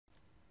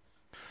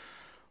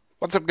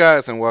What's up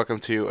guys, and welcome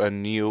to a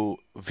new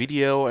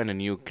video and a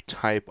new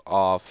type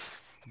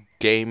of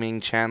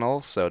gaming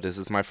channel. So this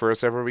is my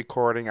first ever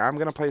recording. I'm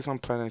gonna play some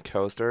Planet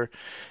Coaster,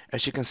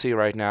 as you can see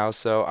right now.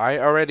 So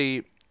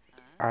I'm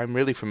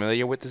really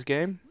familiar with this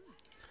game.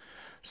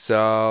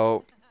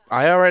 So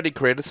I already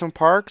created some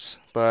parks,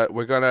 but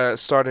we're gonna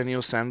start a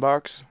new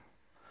sandbox.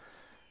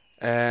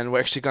 And we're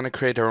actually gonna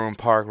create our own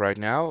park right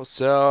now.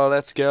 So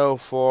let's go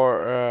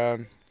for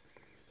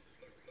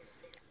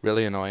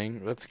really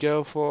annoying. Let's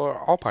go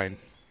for Alpine.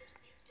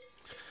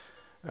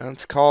 And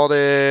let's call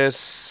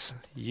this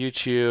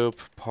YouTube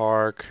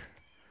Park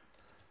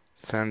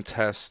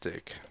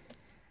Fantastic.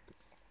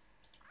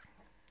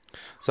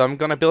 So I'm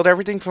gonna build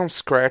everything from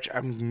scratch.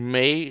 I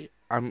may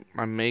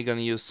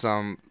gonna use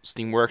some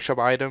Steam Workshop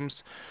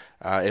items.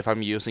 If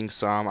I'm using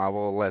some, I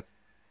will let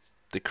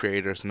the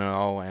creators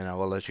know, and I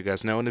will let you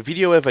guys know in the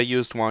video if I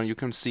used one. You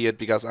can see it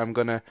because I'm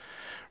gonna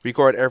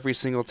record every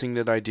single thing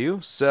that I do.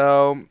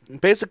 So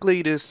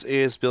basically, this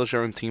is build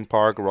your own theme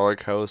park, roller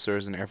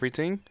coasters, and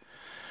everything.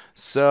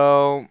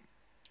 So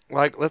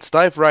let's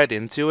dive right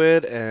into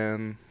it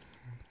and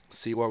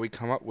see what we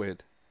come up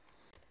with.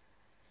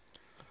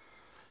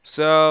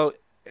 So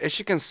as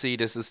you can see,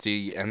 this is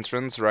the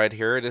entrance right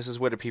here. This is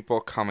where the people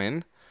come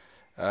in.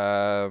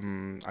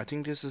 I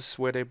think this is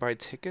where they buy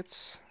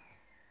tickets.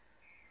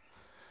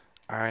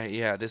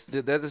 Yeah,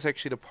 that is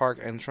actually the park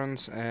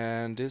entrance,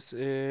 and this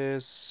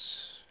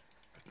is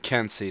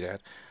can't see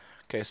that.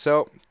 Okay,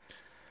 so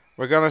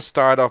we're gonna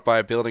start off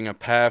by building a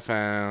path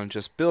and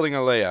just building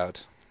a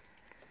layout.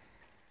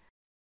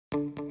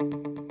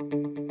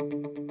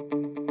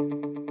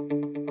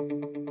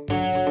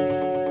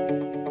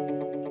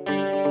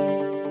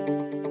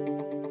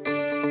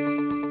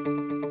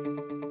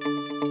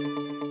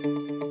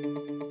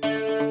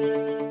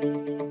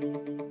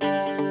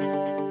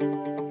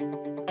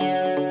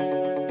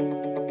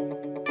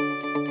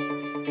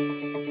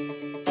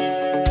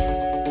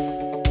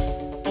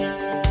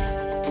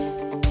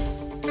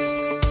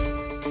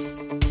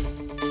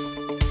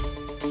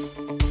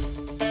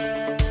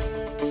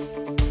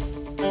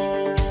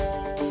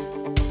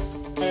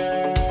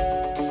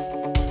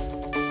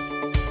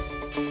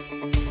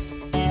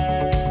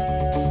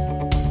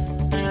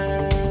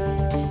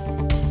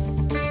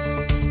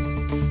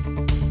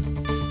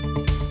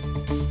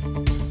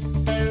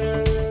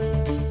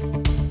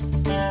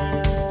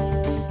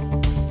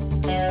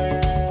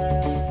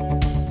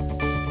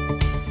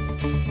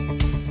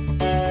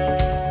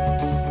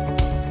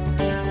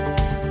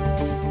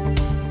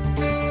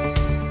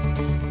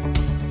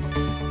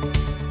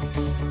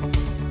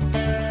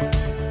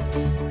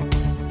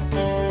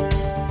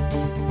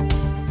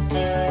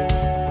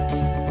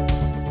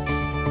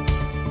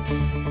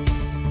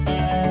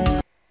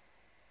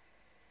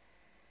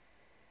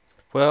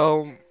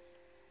 Well,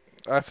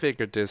 I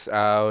figured this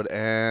out,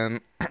 and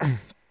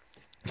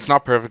it's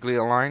not perfectly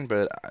aligned,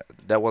 but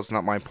that was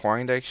not my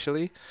point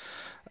actually.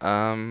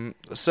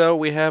 So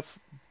we have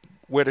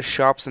where the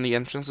shops and the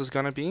entrance is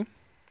gonna be,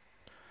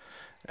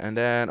 and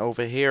then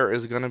over here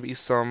is gonna be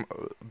some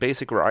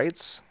basic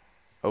rides.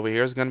 Over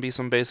here is gonna be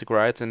some basic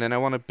rides, and then I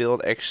want to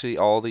build actually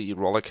all the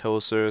roller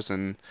coasters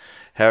and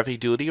heavy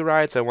duty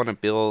rides. I want to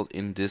build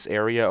in this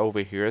area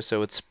over here,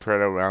 so it's spread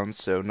around,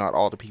 so not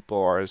all the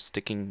people are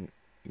sticking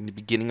in the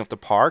beginning of the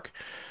park.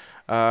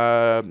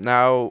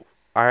 Now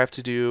I have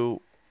to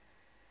do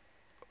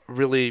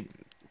really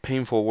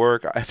painful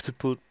work. I have to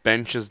put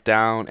benches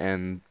down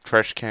and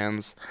trash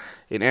cans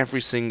in every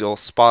single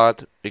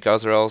spot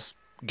because or else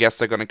guests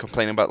are gonna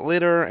complain about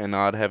litter and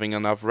not having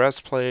enough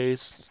rest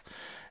place.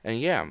 And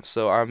yeah,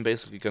 so I'm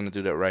basically gonna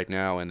do that right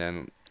now, and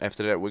then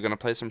after that we're gonna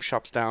place some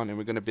shops down and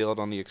we're gonna build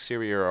on the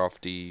exterior of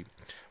the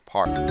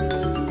park.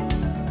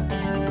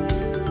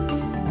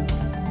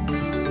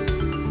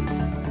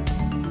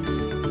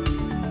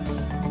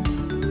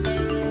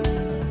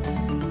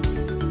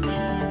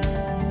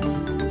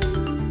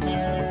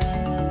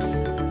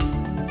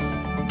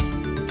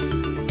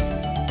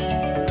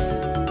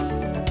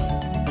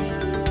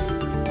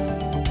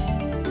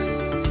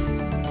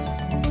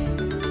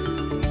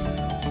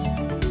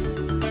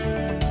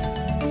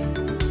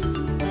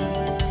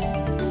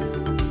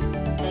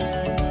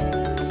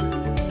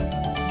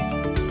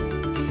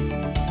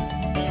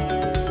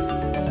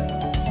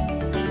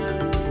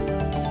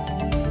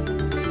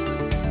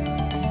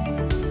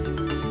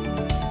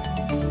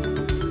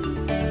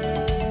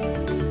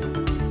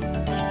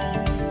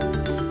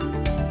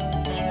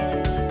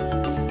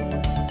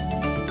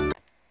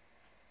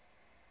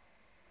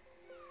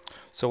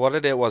 So what I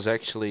did was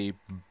actually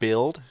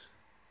build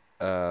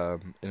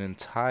an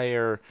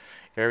entire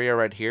area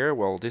right here.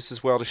 Well, this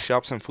is where all the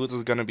shops and foods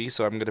is gonna be,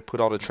 so I'm gonna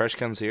put all the trash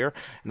cans here.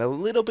 And a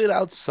little bit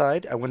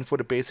outside, I went for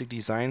the basic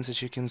designs,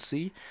 as you can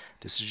see.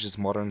 This is just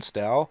modern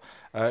style.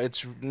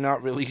 It's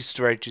not really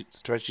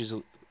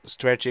strategical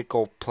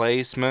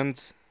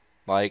placement.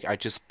 Like, I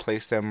just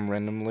place them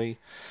randomly.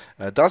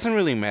 Doesn't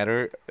really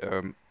matter.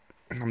 I'm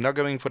not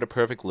going for the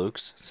perfect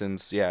looks,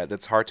 since, yeah,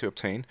 that's hard to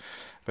obtain.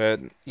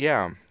 But,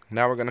 yeah.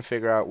 Now we're going to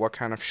figure out what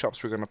kind of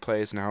shops we're going to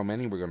place and how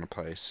many we're going to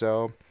place.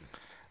 So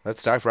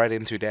Let's dive right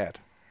into that.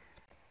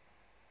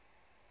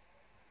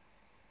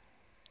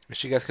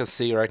 As you guys can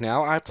see right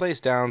now, I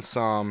placed down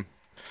some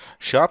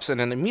shops and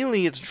then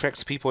immediately it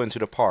attracts people into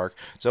the park.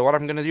 So what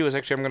I'm gonna do is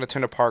actually I'm gonna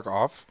turn the park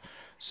off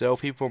so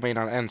people may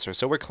not enter.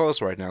 So we're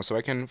closed right now, so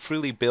I can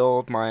freely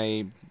build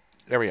my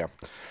area.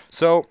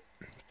 So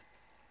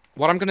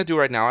what I'm gonna do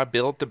right now, I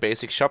build the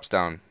basic shops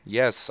down.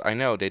 Yes, I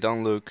know they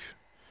don't look.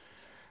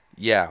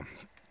 Yeah.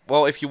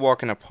 Well, if you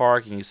walk in a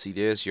park and you see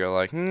this, you're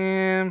like,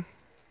 hmm.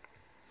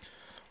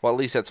 Well, at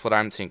least that's what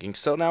I'm thinking.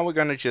 So now we're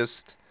gonna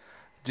just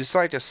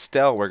decide the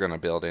style we're gonna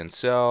build in.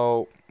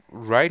 So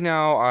right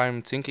now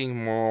I'm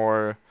thinking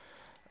more.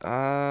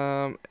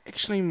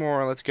 Actually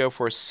more. Let's go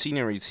for a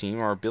scenery theme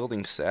or a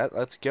building set.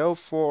 Let's go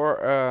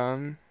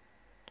for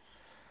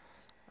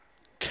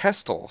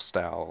castle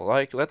style.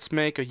 Like, let's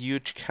make a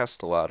huge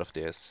castle out of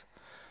this.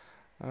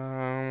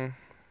 Um,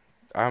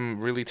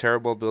 I'm really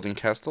terrible at building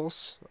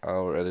castles. I'll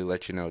already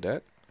let you know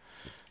that.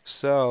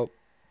 So,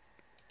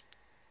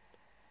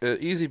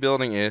 easy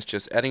building is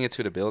just adding it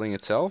to the building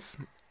itself,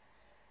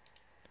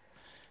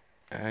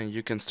 and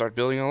you can start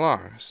building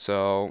along.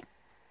 So,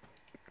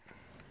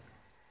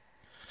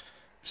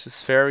 this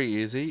is very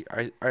easy.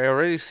 I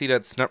already see that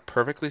it's not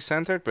perfectly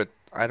centered, but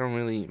I don't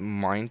really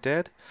mind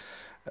that.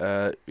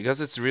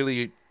 Because it's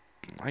really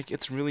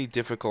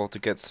difficult to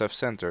get stuff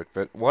centered.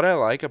 But what I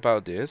like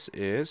about this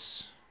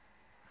is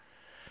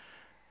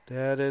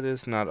that it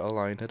is not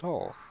aligned at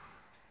all.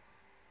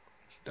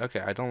 Okay,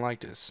 I don't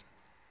like this.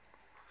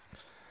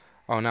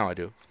 Oh, now I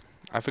do.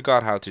 I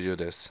forgot how to do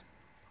this.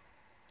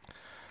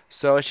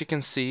 So as you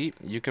can see,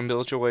 you can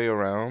build your way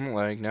around.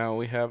 Like now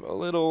we have a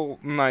little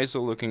nicer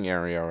looking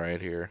area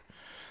right here.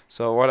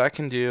 So what I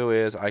can do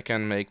is I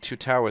can make 2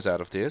 towers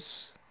out of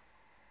this.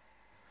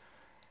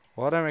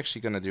 What I'm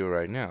actually gonna do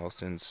right now,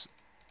 and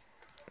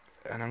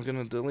I'm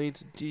gonna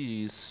delete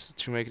these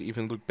to make it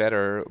even look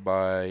better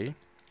by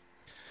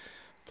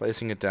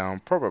placing it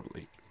down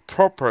properly.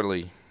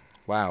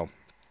 Wow.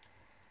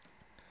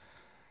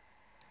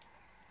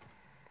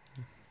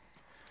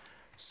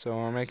 So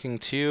we're making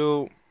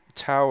 2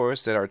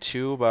 towers that are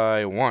 2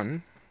 by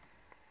 1.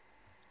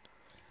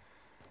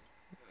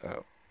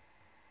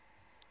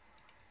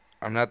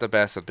 I'm not the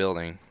best at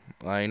building.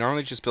 I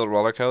normally just build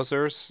roller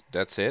coasters.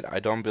 That's it. I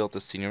don't build the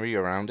scenery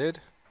around it,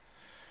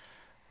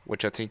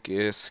 which I think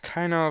is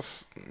kind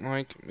of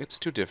like it's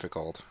too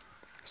difficult.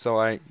 So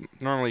I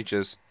normally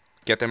just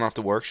get them off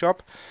the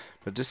workshop.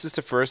 But this is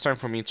the first time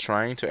for me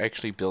trying to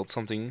actually build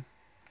something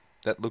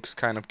that looks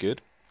kind of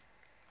good.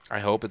 I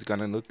hope it's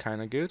gonna look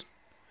kind of good.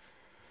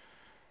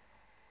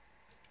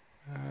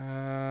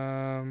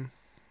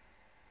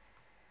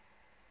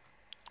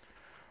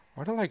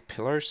 Are there like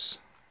pillars?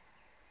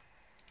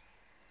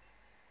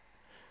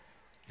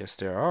 Yes,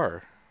 there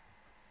are.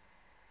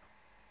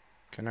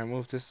 Can I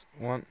move this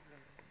one?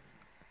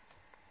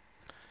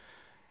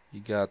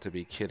 You got to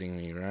be kidding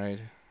me, right?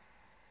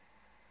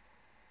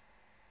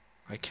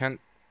 I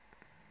can't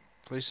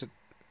place it.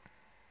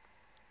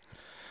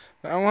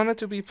 I want it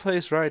to be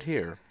placed right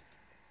here.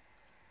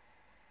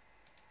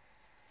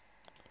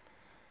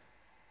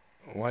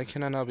 Why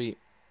can I not be?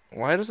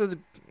 Why does it?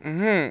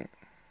 I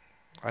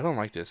don't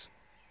like this.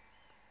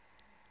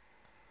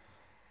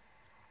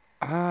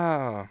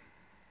 Ah.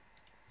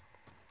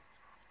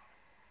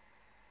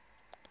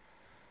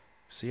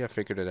 See, I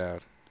figured it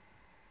out.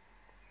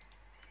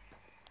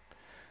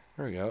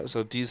 There we go.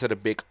 So these are the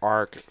big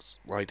arcs,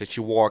 like that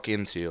you walk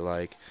into.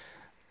 Like,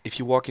 if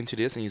you walk into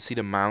this and you see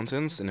the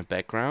mountains in the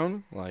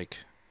background, like,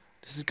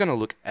 this is gonna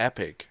look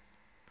epic.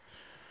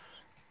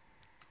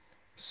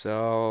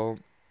 So,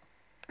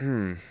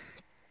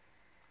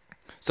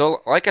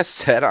 so like I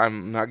said,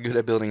 I'm not good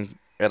at building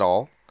at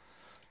all.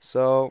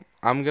 So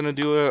I'm gonna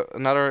do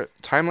another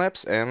time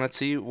lapse and let's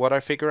see what I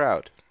figure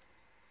out.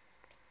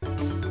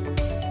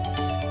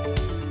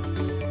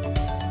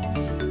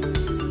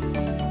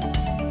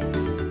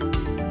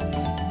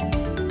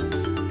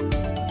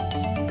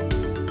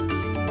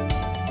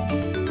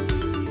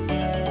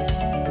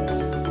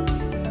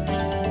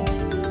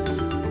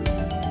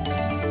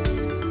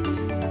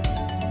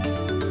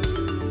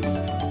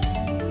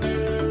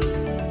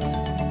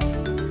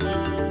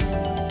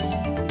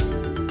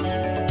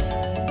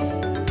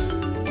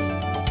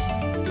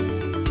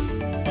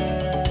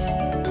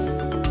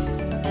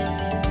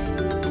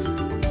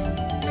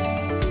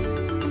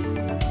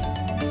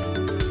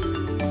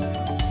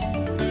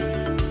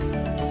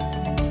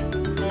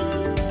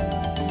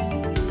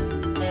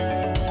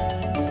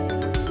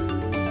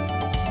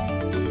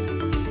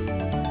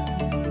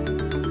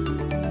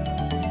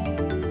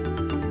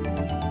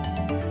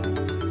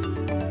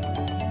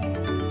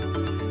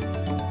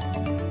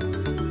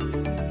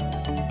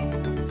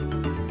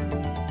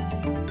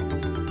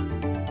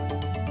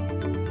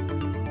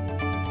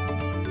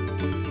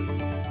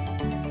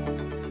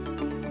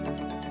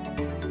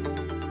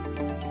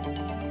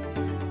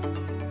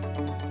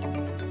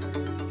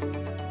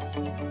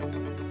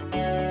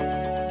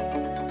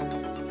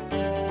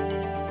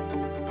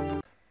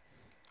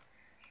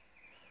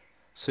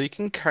 So you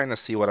can kind of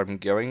see what I'm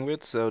going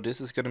with. So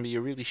this is going to be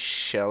a really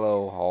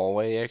shallow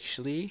hallway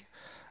actually.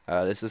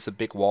 This is a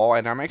big wall,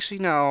 and I'm actually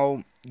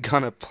now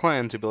gonna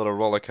plan to build a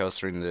roller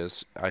coaster in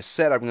this. I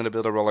said I'm gonna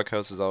build a roller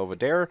coaster over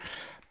there,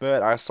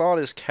 but I saw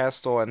this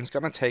castle and it's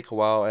gonna take a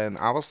while, and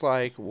I was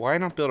like, why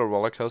not build a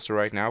roller coaster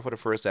right now for the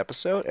first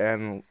episode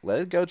and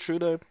let it go through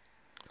the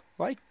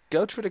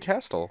go through the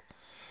castle.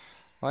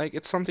 Like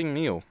it's something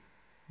new.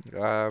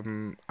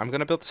 I'm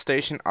gonna build the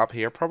station up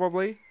here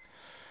probably.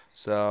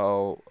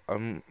 So,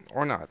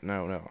 or not.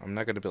 No, no. I'm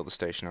not going to build a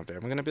station up there.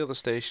 I'm going to build a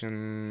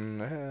station.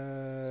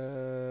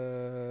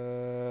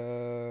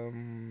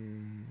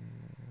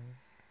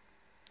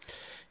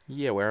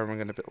 Yeah, where am I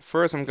going to build?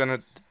 First, I'm going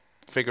to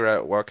figure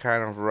out what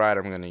kind of ride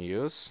I'm going to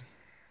use.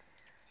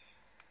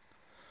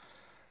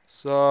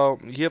 So,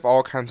 you have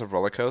all kinds of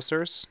roller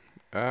coasters.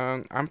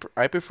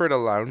 I prefer the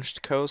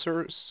lounged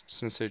coasters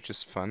since they're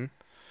just fun.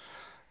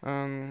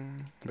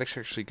 Let's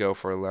actually go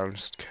for a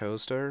lounged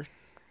coaster.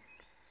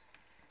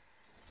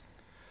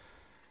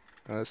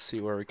 Let's see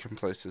where we can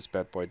place this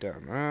bad boy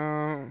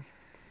down.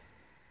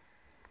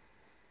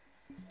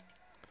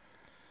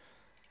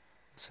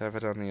 Let's have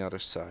it on the other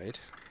side.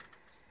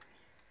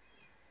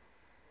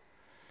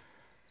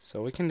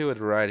 So we can do it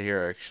right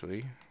here,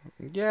 actually.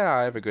 Yeah,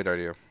 I have a good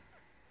idea.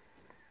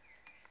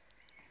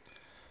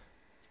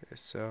 Okay,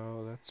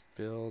 so let's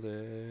build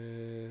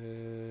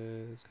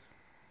it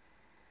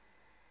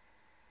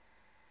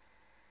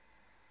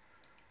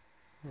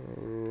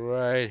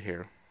right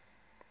here.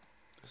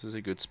 This is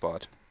a good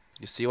spot.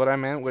 You see what I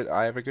meant with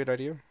I have a good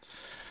idea?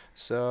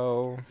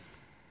 So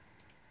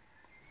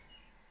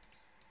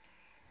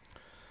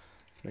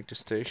make the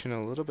station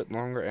a little bit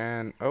longer,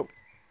 and oh,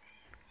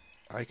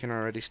 I can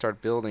already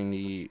start building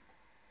the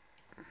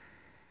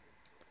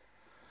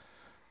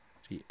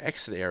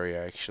exit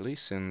area actually,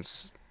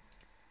 since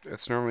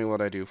that's normally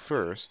what I do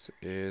first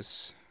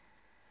is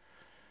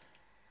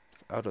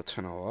auto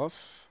tunnel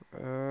off,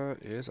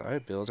 is I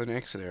build an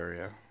exit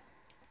area.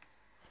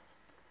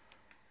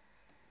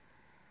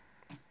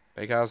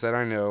 Because then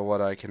I know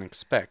what I can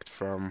expect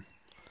from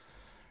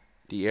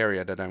the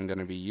area that I'm going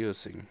to be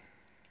using.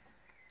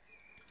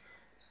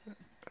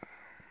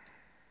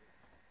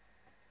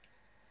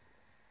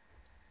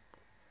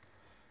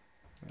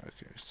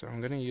 Okay, so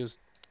I'm going to use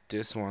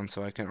this one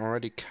so I can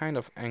already kind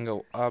of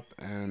angle up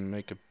and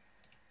make a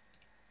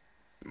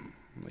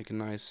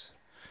nice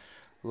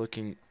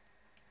looking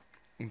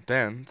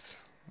bend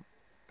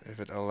if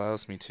it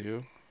allows me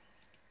to.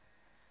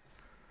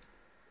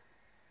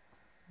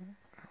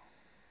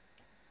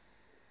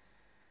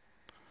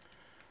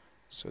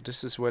 So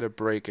this is where the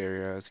brake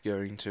area is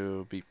going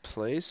to be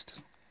placed.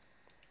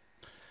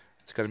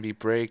 It's going to be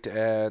braked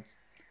at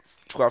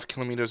 12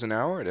 kilometers an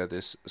hour. That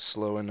is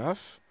slow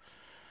enough.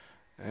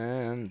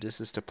 And this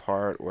is the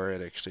part where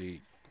it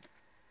actually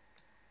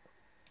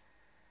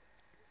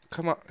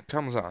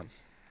comes on.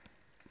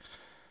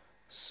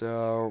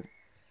 So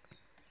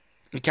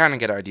you kind of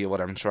get an idea what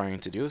I'm trying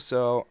to do.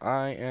 So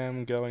I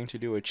am going to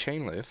do a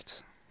chain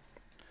lift.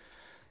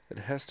 It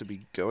has to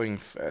be going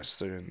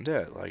faster than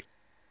that. Like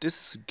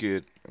this is a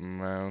good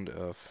amount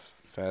of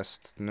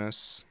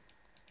fastness.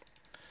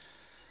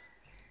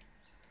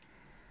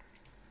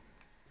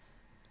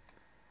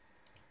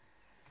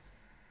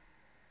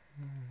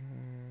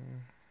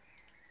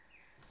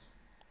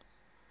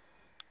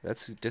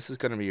 This is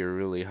gonna be a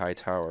really high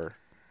tower.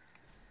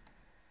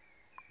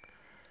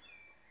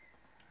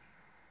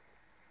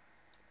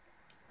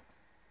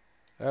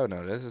 Oh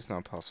no, this is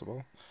not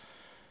possible.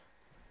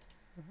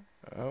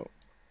 Oh.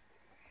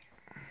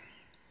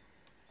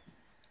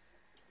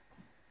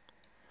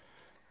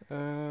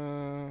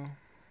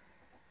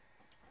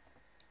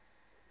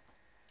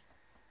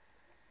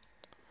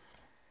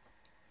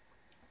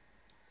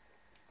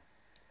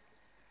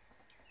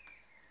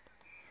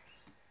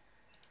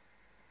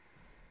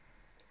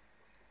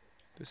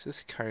 This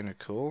is kind of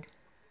cool.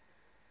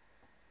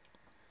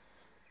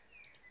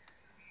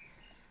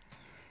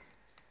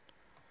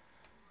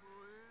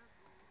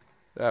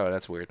 Oh,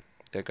 that's weird.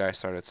 That guy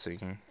started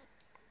singing.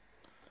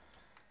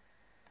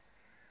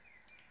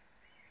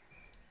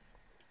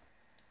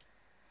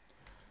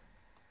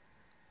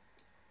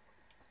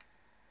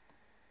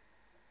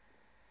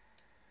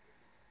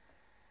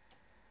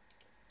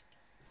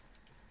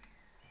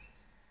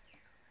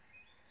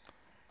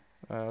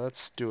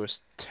 Let's do a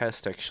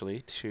test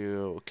actually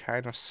to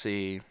kind of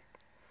see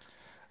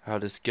how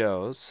this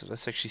goes.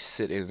 Let's actually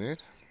sit in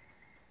it.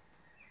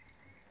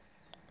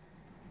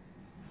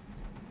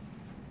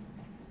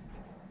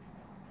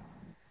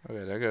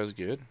 Okay, that goes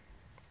good.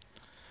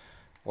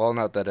 Well,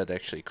 not that it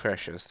actually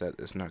crashes, that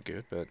is not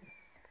good, but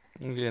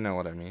you know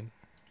what I mean.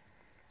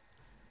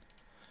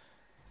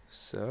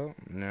 So,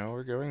 now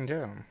we're going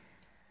down.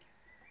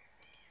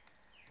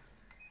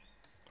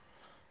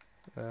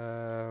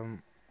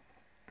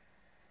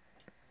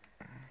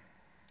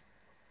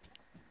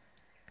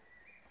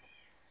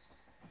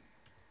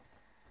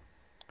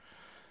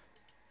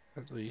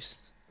 At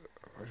least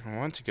I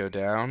want to go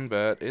down,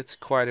 but it's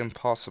quite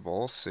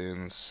impossible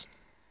since...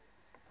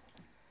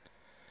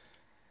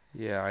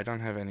 Yeah, I don't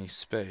have any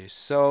space.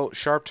 So,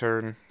 sharp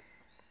turn.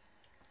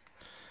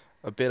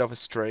 A bit of a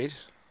straight.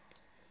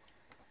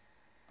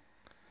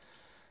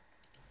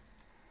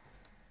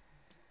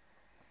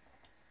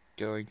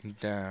 Going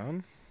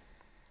down.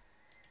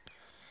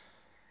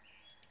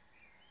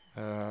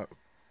 Uh,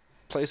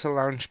 place a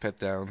launch pad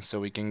down so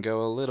we can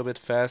go a little bit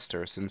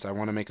faster since I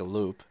want to make a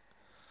loop.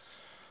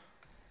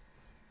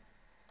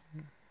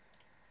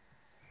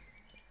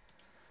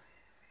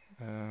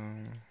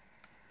 Um,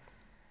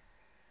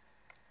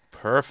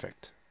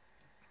 Perfect.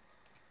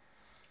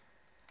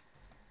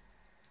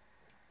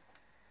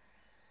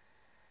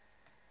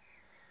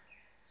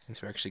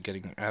 Since we're actually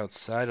getting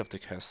outside of the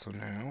castle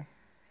now.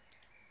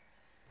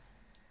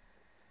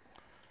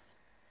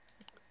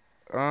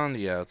 On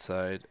the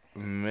outside,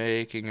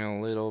 making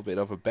a little bit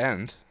of a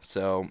bend,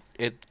 so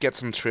it gets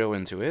some trail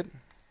into it.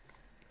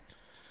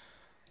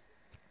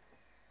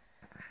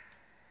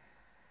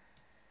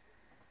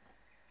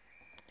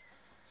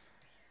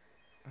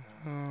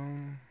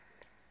 Um,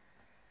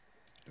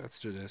 let's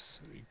do this.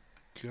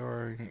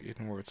 Going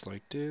inwards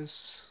like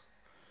this.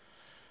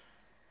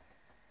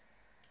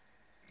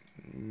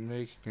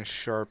 Making a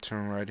sharp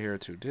turn right here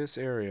to this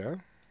area.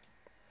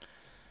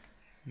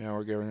 Now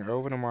we're going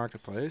over the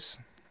marketplace.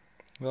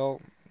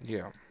 Well,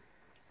 yeah.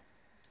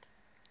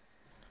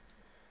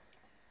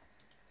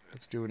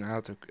 Let's do an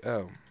auto.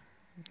 Oh,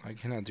 I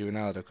cannot do an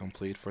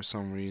autocomplete for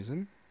some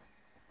reason.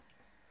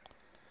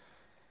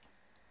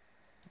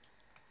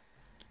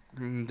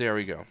 There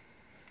we go.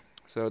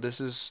 So this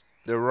is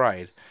the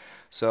ride.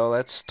 So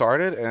let's start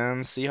it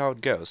and see how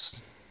it goes.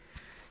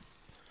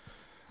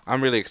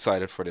 I'm really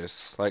excited for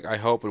this. Like, I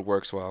hope it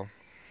works well.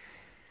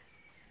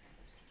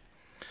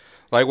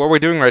 Like, what we're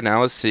doing right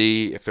now is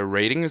see if the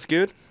rating is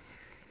good.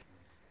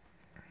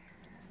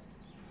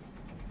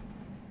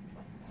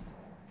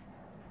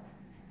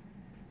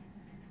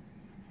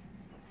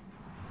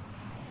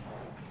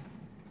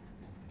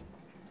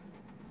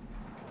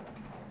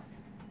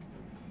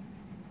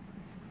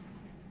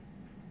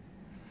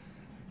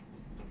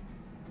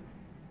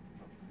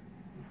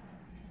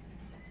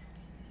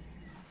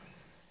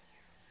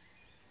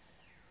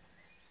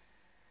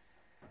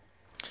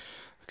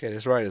 Okay,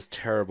 this ride is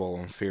terrible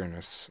on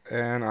fairness,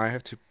 and I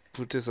have to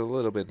put this a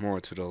little bit more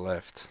to the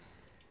left.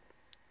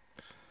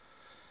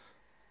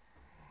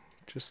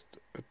 Just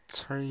a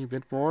tiny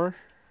bit more.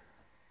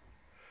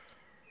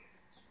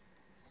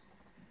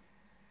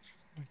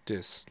 Like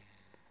this.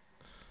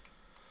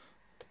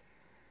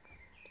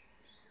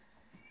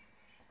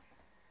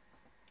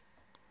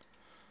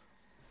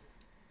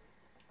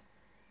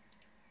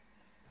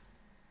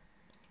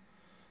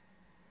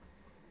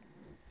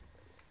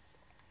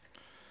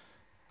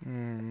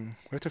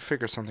 We have to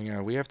figure something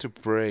out. We have to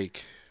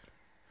brake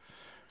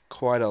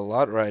quite a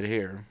lot right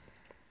here.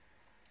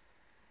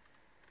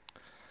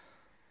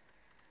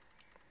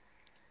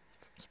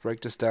 Let's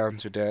break this down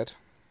to that.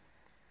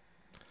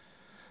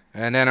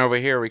 And then over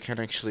here we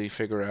can actually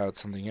figure out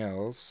something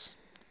else.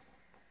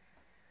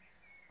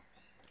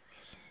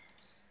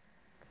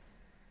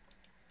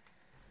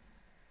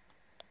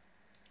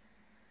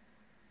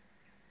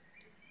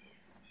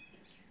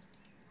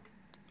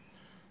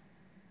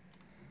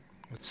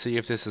 Let's see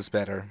if this is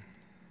better.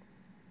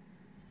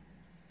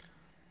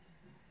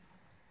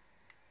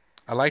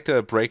 I like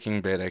the braking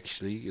bit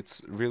actually.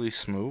 It's really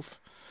smooth.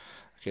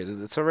 Okay,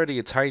 it's already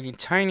a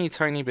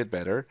tiny bit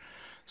better.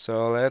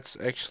 So let's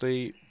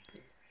actually...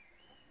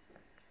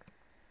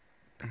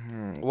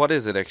 what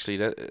is it actually?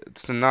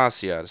 It's the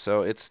nausea,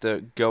 so it's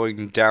the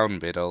going down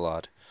bit a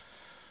lot.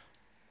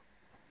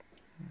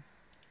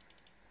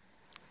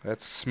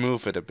 Let's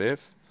smooth it a bit.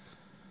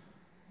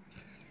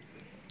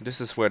 This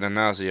is where the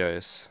nausea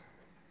is.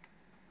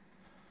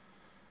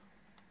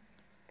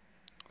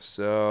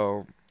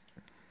 So...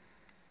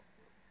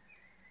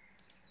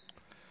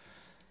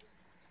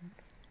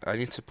 I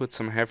need to put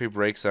some heavy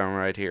brakes on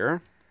right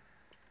here.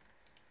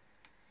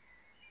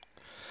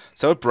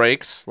 So it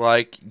brakes,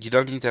 like, you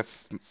don't need to have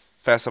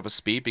fast of a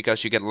speed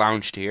because you get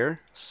launched here.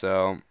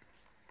 So,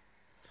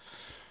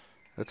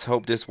 let's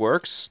hope this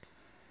works.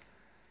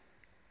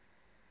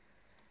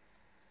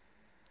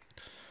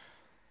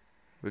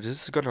 But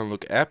this is gonna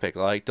look epic.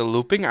 Like, the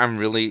looping, I'm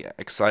really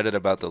excited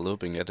about the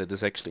looping. That it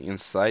is actually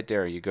inside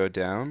there. You go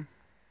down.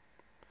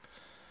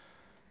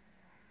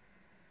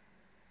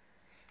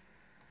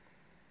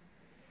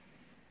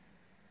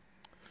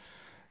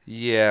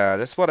 Yeah,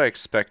 that's what I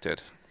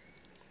expected.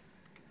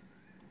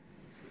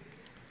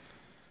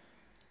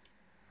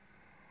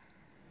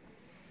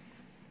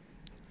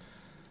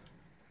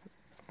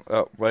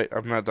 Oh, wait,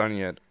 I'm not done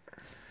yet.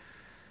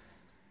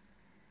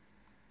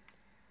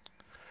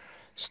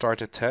 Start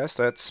the test.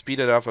 Let's speed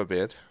it up a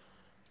bit.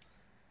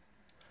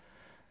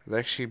 Let's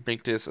actually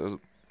make this a...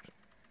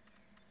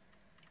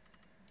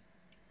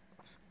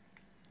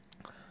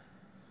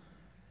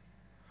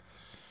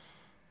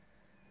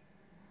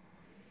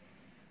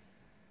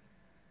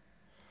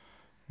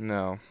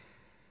 No.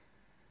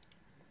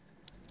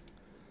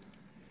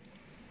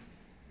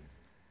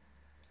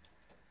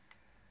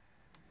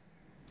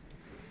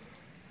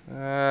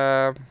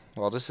 Uh,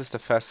 well, this is the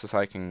fastest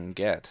I can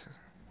get.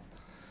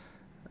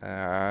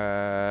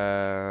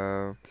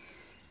 Uh,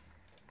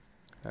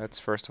 let's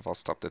first of all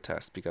stop the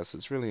test because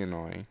it's really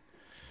annoying.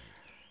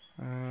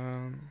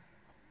 Um,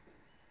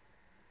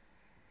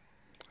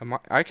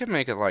 I can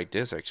make it like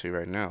this actually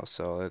right now.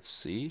 So let's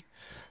see.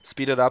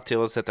 Speed it up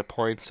till it's at the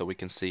point so we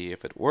can see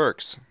if it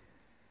works.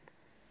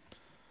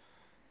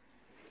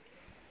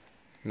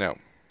 No.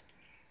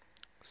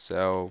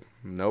 So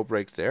no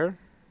brakes there.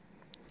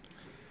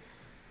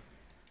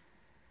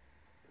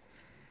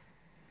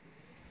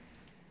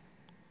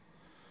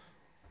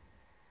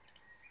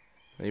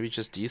 Maybe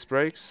just these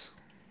brakes.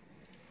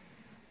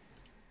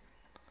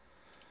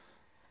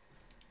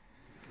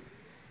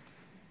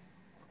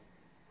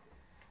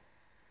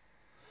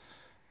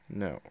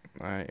 No,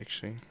 I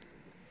actually.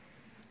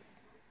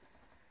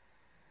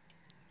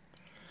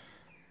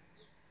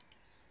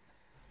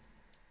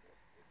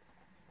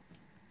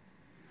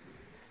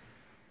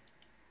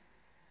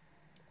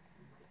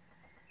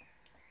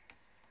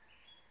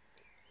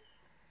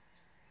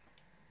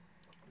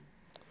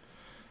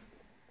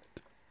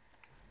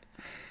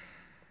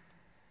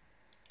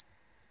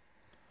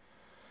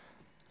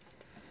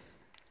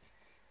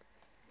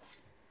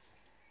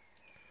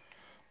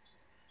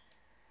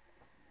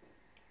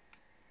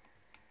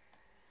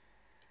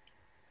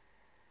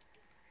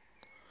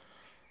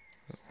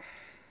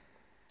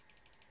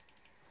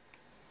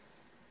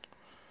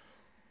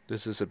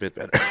 This is a bit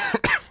better.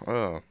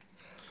 Oh.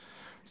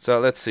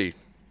 So let's see.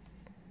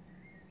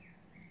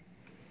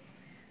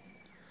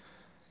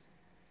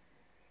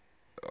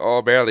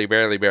 Oh, barely,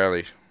 barely,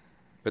 barely.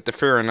 But the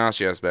fear and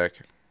nausea is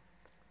back.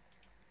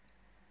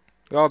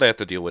 Well, they have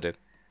to deal with it.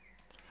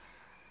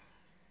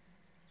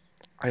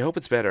 I hope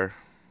it's better.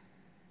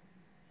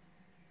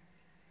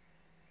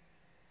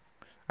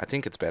 I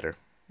think it's better.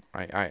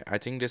 I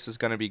think this is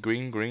gonna be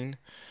green, green.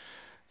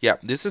 Yeah,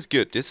 this is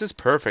good. This is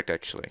perfect,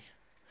 actually.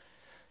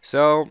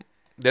 So,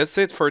 that's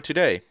it for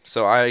today.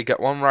 So, I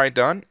got one ride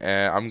done.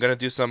 I'm gonna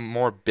do some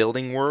more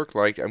building work.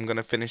 Like, I'm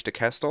gonna finish the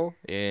castle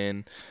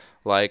in,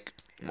 like,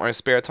 my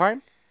spare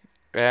time.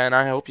 And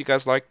I hope you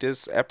guys like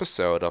this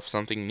episode of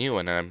something new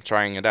and I'm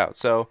trying it out.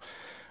 So,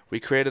 we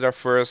created our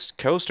first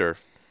coaster.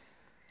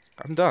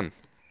 I'm done.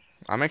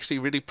 I'm actually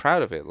really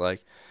proud of it.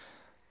 Like,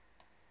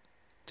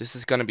 this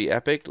is gonna be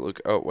epic.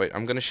 Look, oh wait,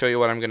 I'm gonna show you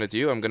what I'm gonna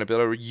do. I'm gonna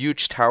build a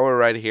huge tower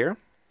right here.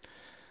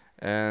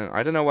 And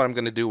I don't know what I'm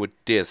gonna do with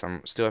this.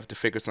 I'm still have to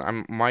figure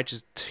something. I might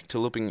just take the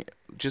looping,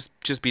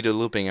 just be the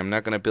looping. I'm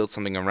not gonna build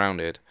something around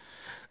it.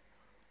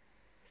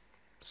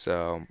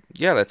 So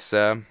yeah, let's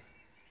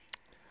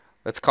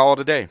call it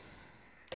a day.